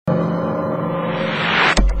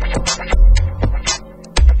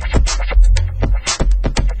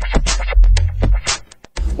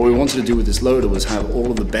wanted to do with this loader was have all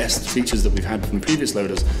of the best features that we've had from previous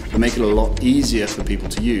loaders and make it a lot easier for people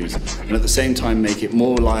to use, and at the same time make it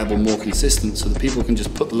more reliable, more consistent, so that people can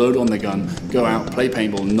just put the loader on their gun, go out, play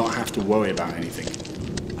paintball, and not have to worry about anything.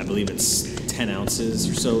 I believe it's 10 ounces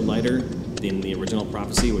or so lighter than the original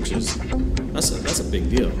Prophecy, which is, that's a big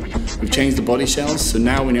deal. We've changed the body shells, so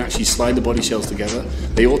now when you actually slide the body shells together,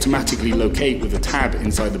 they automatically locate with a tab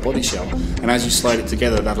inside the body shell, and as you slide it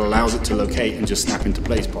together, that allows it to locate and just snap into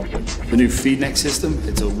place properly. The new feed neck system,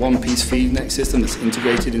 it's a one-piece feed neck system that's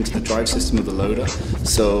integrated into the drive system of the loader,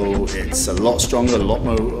 so it's a lot stronger, a lot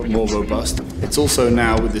more robust. It's also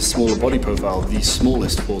now, with this smaller body profile, the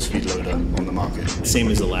smallest force feed loader on the market. Same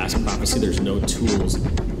as the last Prophecy, there's no tools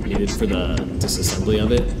needed for the disassembly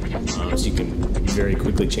of it, so you can very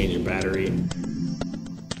quickly change your battery.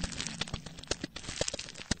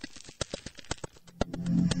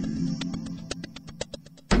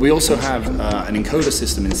 We also have an encoder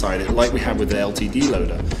system inside it, like we have with the LTD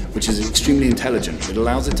loader, which is extremely intelligent. It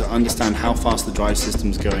allows it to understand how fast the drive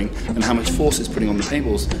system's going and how much force it's putting on the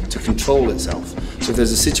paintballs to control itself. So if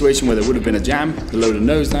there's a situation where there would have been a jam, the loader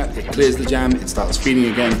knows that, it clears the jam, it starts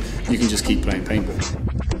feeding again, you can just keep playing paintball.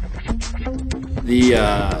 The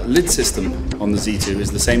lid system on the Z2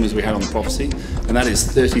 is the same as we had on the Prophecy, and that is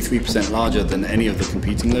 33% larger than any of the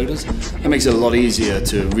competing loaders. That makes it a lot easier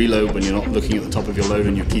to reload when you're not looking at the top of your loader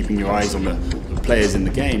and you're keeping your eyes on the players in the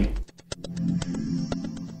game.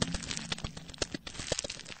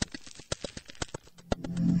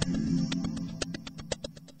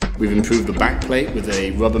 We've improved the back plate with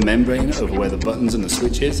a rubber membrane over where the buttons and the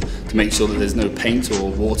switch is to make sure that there's no paint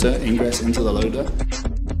or water ingress into the loader.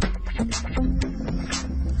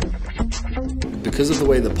 Because of the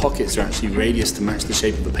way the pockets are actually radius to match the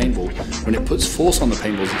shape of the paintball, when it puts force on the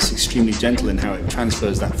paintballs, it's extremely gentle in how it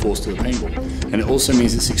transfers that force to the paintball. And it also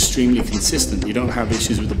means it's extremely consistent. You don't have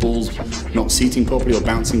issues with the balls not seating properly or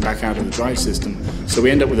bouncing back out of the drive system. So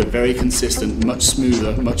we end up with a very consistent, much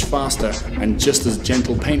smoother, much faster, and just as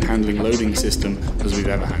gentle paint handling loading system as we've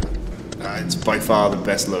ever had. It's by far the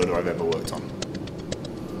best loader I've ever worked on,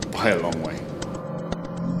 by a long way.